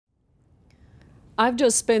I've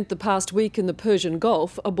just spent the past week in the Persian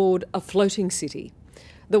Gulf aboard a floating city,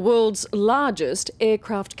 the world's largest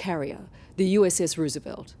aircraft carrier, the USS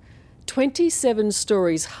Roosevelt. 27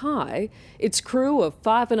 stories high, its crew of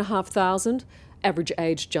 5,500, average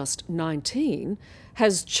age just 19,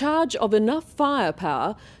 has charge of enough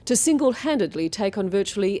firepower to single-handedly take on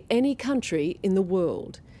virtually any country in the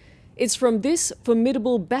world. It's from this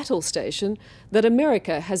formidable battle station that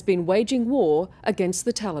America has been waging war against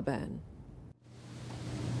the Taliban.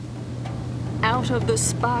 Out of the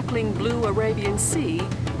sparkling blue Arabian Sea,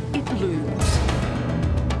 it looms.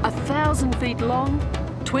 1,000 feet long,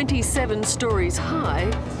 27 stories high,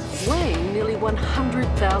 weighing nearly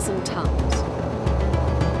 100,000 tons.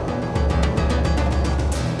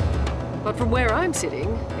 But from where I'm sitting,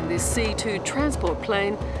 in this C-2 transport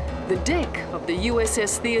plane, the deck of the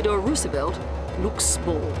USS Theodore Roosevelt looks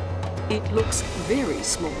small. It looks very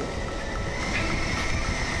small.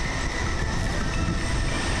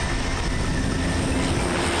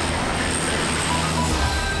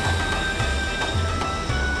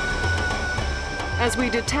 As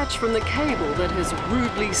we detach from the cable that has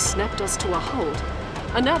rudely snapped us to a halt,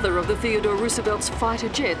 another of the Theodore Roosevelt's fighter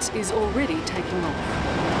jets is already taking off.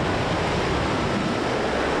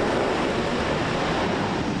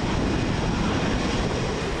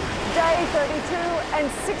 Day 32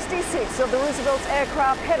 and 66 of the Roosevelt's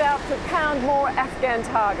aircraft head out to pound more Afghan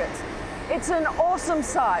targets. It's an awesome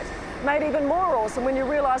sight, made even more awesome when you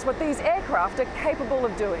realise what these aircraft are capable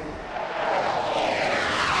of doing.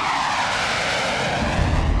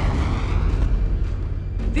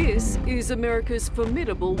 This is America's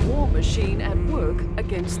formidable war machine at work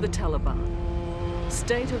against the Taliban.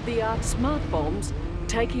 State-of-the-art smart bombs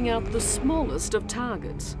taking out the smallest of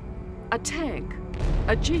targets. A tank,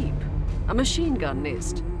 a jeep, a machine gun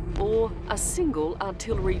nest, or a single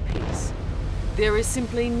artillery piece. There is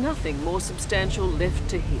simply nothing more substantial left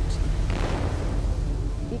to hit.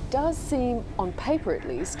 It does seem, on paper at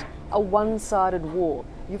least, a one-sided war.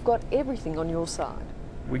 You've got everything on your side.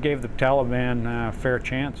 We gave the Taliban a fair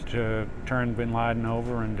chance to turn bin Laden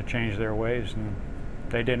over and to change their ways, and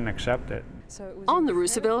they didn't accept it. On the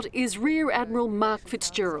Roosevelt is Rear Admiral Mark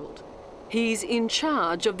Fitzgerald. He's in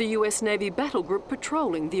charge of the US Navy battle group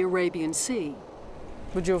patrolling the Arabian Sea.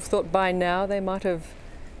 Would you have thought by now they might have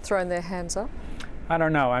thrown their hands up? I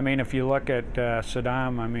don't know. I mean, if you look at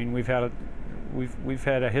Saddam, I mean, we've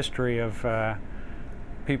had a history of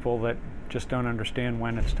people that just don't understand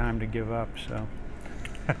when it's time to give up. So.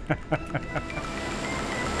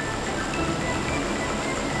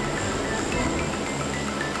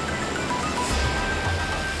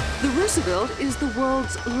 The Roosevelt is the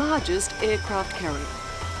world's largest aircraft carrier.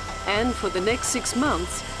 And for the next 6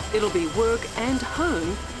 months, it'll be work and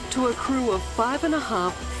home to a crew of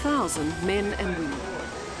 5,500 men and women.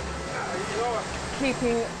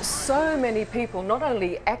 Keeping so many people not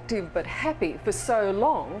only active but happy for so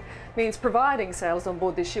long means providing sailors on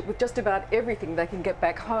board this ship with just about everything they can get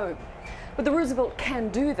back home. But the Roosevelt can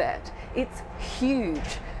do that. It's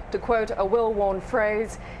huge. To quote a well-worn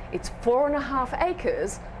phrase, it's 4.5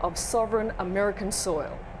 acres of sovereign American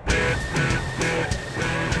soil.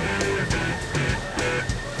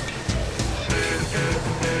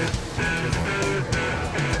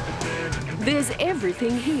 There's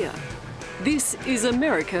everything here. This is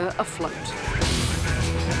America afloat.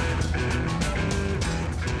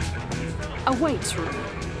 A weights room,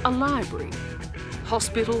 a library,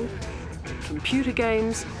 hospital, computer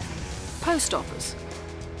games, post office,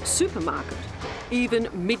 supermarket, even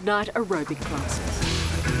midnight aerobic classes.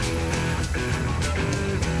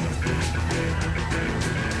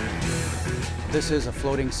 This is a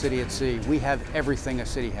floating city at sea. We have everything a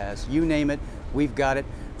city has. You name it, we've got it,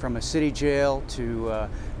 from a city jail to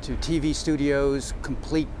TV studios,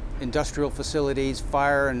 complete industrial facilities,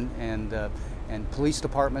 fire and police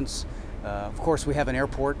departments. Of course, we have an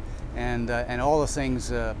airport and all the things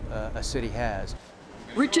a city has.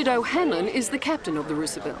 Richard O'Hanlon is the captain of the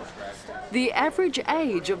Roosevelt. The average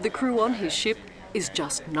age of the crew on his ship is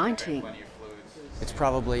just 19. It's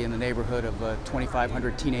probably in the neighborhood of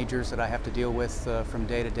 2,500 teenagers that I have to deal with from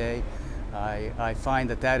day to day. I find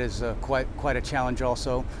that is quite a challenge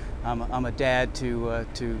also. I'm a dad to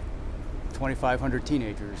 2,500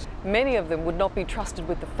 teenagers. Many of them would not be trusted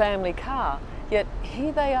with the family car, yet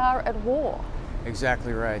here they are at war.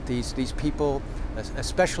 Exactly right. These people,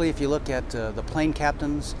 especially if you look at the plane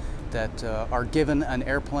captains that are given an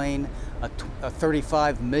airplane, a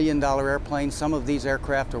 $35 million airplane. Some of these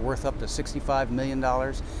aircraft are worth up to $65 million,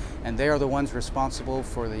 and they are the ones responsible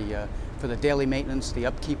for the daily maintenance, the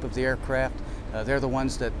upkeep of the aircraft. They're the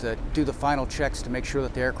ones that do the final checks to make sure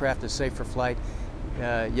that the aircraft is safe for flight.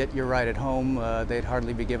 yet you're right, at home they'd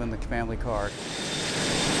hardly be given the family card.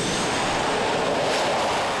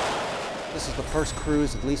 This is the first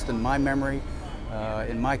cruise, at least in my memory,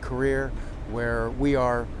 in my career, where we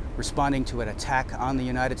are responding to an attack on the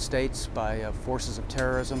United States by forces of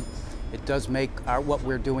terrorism. It does make what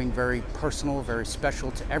we're doing very personal, very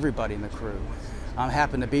special to everybody in the crew. I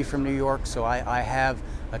happen to be from New York, so I have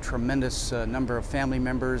a tremendous number of family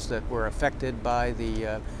members that were affected by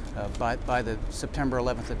the September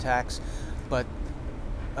 11th attacks. But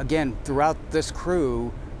again, throughout this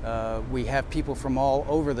crew, we have people from all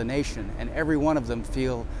over the nation, and every one of them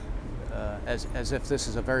feel as if this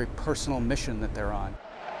is a very personal mission that they're on.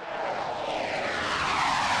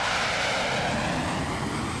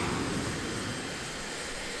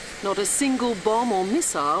 Not a single bomb or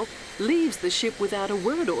missile leaves the ship without a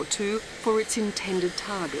word or two for its intended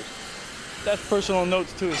target. That's personal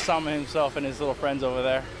notes to Osama himself and his little friends over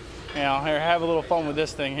there. You know, here, have a little fun with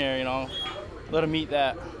this thing here, you know. Let them eat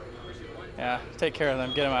that. Yeah, take care of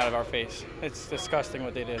them, get them out of our face. It's disgusting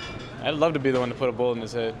what they did. I'd love to be the one to put a bullet in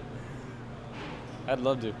his head. I'd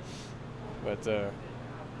love to, but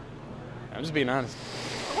I'm just being honest.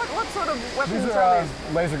 What sort of weapons These are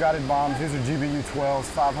laser-guided bombs. These are GBU-12s,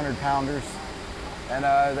 500-pounders,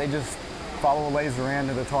 and they just follow a laser in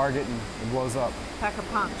to the target and it blows up. Pack a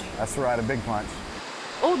punch. That's right, a big punch.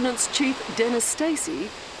 Ordnance Chief Dennis Stacey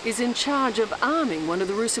is in charge of arming one of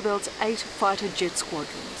the Roosevelt's 8 fighter jet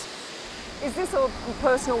squadrons. Is this a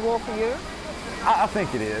personal war for you? I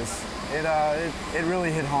think it is. It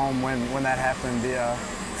really hit home when that happened, the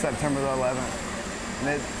September the 11th.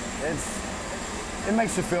 And it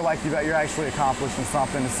makes you feel like you're actually accomplishing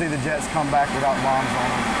something, to see the jets come back without bombs on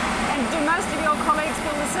them. And do most of your colleagues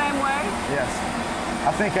feel the same way? Yes.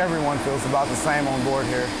 I think everyone feels about the same on board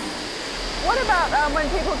here. What about when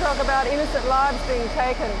people talk about innocent lives being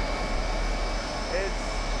taken?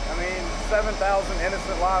 I mean, 7,000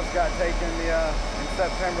 innocent lives got taken in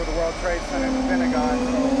September, the World Trade Center and the Pentagon.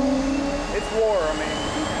 So it's war. I mean,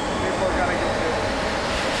 people are going to get killed.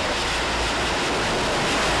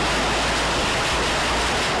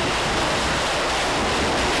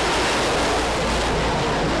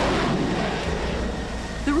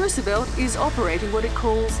 The Roosevelt is operating what it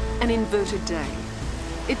calls an inverted day.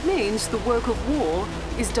 It means the work of war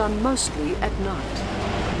is done mostly at night.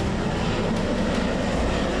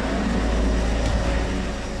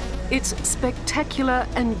 It's spectacular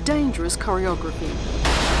and dangerous choreography.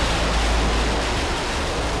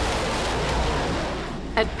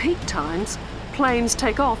 At peak times, planes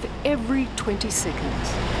take off every 20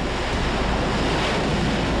 seconds.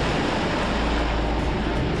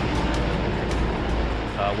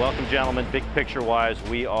 Welcome, gentlemen. Big picture-wise,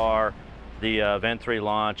 we are the Event 3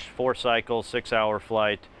 launch, 4 cycles, 6-hour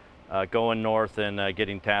flight, going north and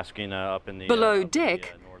getting tasking up in the... Below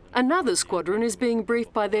deck, another squadron is being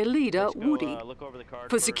briefed by their leader, Woody.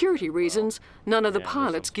 For security reasons, none of the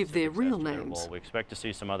pilots give their real names. We expect to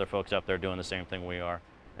see some other folks up there doing the same thing we are.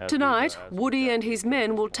 Tonight, Woody and his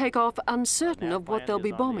men will take off uncertain of what they'll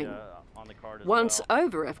be bombing. Once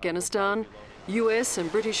over Afghanistan, US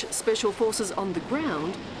and British special forces on the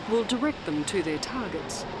ground will direct them to their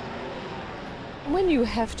targets. When you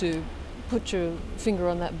have to put your finger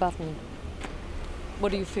on that button,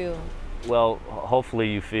 what do you feel? Well, hopefully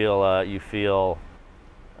you feel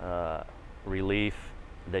relief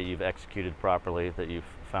that you've executed properly, that you've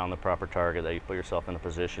found the proper target, that you put yourself in a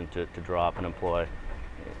position to drop and employ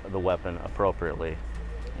the weapon appropriately.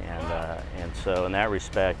 And so in that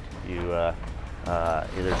respect,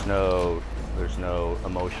 there's no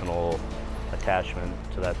emotional attachment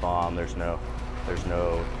to that bomb. There's no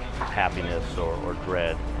happiness or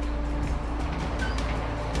dread.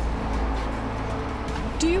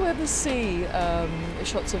 Do you ever see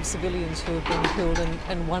shots of civilians who have been killed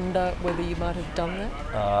and wonder whether you might have done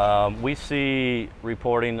that? We see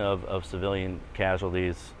reporting of civilian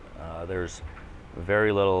casualties. There's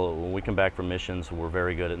very little. When we come back from missions, we're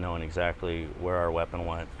very good at knowing exactly where our weapon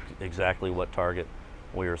went, exactly what target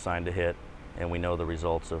we were assigned to hit, and we know the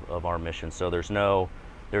results of our mission. So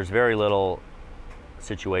there's very little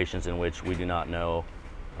situations in which we do not know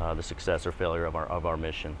the success or failure of our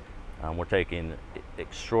mission. We're taking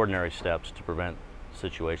extraordinary steps to prevent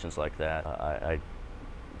situations like that. I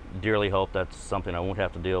dearly hope that's something I won't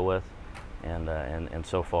have to deal with, and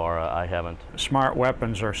so far I haven't. Smart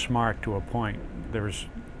weapons are smart to a point. There's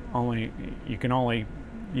only, you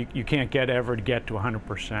can't ever get to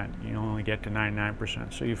 100%. You only get to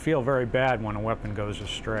 99%. So you feel very bad when a weapon goes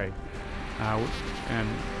astray. And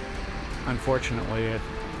unfortunately,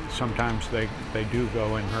 sometimes they do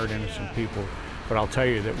go and hurt innocent people. But I'll tell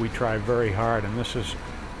you that we try very hard, and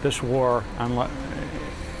this war,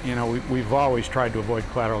 you know, we've always tried to avoid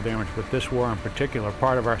collateral damage, but this war in particular,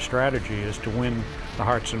 part of our strategy is to win the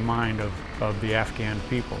hearts and mind of the Afghan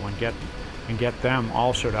people and get them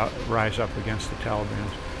also to rise up against the Taliban.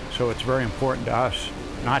 So it's very important to us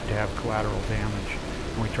not to have collateral damage.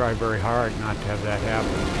 And we try very hard not to have that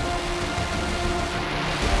happen.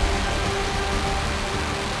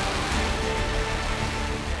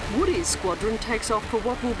 Woody's squadron takes off for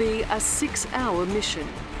what will be a 6-hour mission.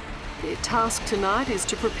 Their task tonight is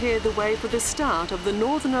to prepare the way for the start of the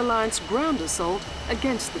Northern Alliance ground assault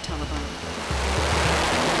against the Taliban.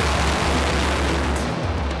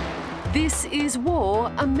 This is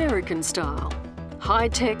war American style.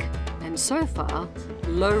 High-tech and, so far,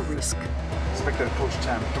 low risk. Expected approach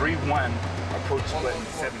time 3-1, approach button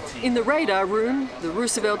 17. In the radar room, the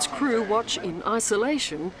Roosevelt's crew watch in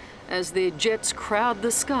isolation as their jets crowd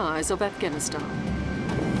the skies of Afghanistan.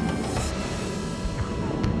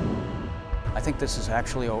 I think this is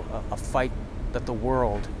actually a fight that the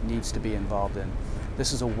world needs to be involved in.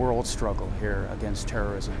 This is a world struggle here against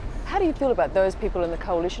terrorism. How do you feel about those people in the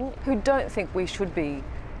coalition who don't think we should be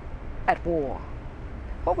at war?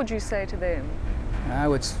 What would you say to them? I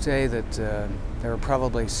would say that there are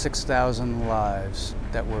probably 6,000 lives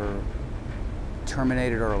that were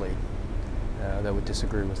terminated early that would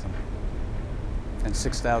disagree with them, and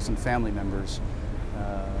 6,000 family members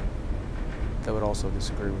that would also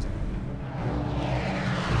disagree with them.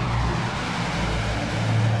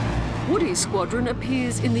 Woody's squadron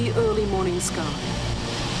appears in the early morning sky.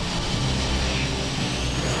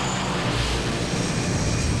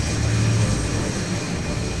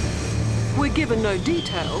 We're given no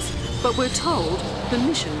details, but we're told the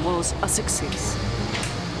mission was a success.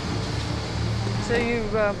 So you,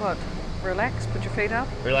 what, relax, put your feet up?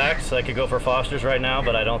 Relax. I could go for Foster's right now,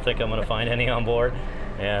 but I don't think I'm going to find any on board.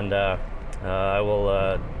 And I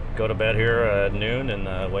will go to bed here at noon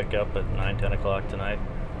and wake up at 9, 10 o'clock tonight,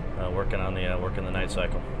 working the night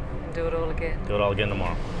cycle. Do it all again. Do it all again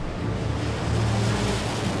tomorrow.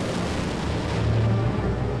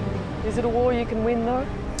 Is it a war you can win, though?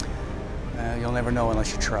 You'll never know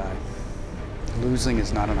unless you try. Losing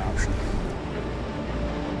is not an option.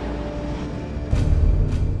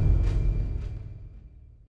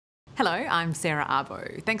 Hello, I'm Sarah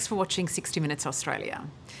Abo. Thanks for watching 60 Minutes Australia.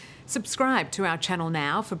 Subscribe to our channel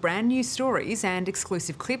now for brand new stories and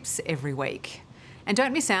exclusive clips every week. And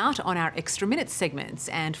don't miss out on our Extra Minutes segments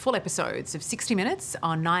and full episodes of 60 Minutes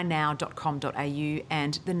on 9now.com.au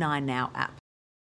and the 9Now app.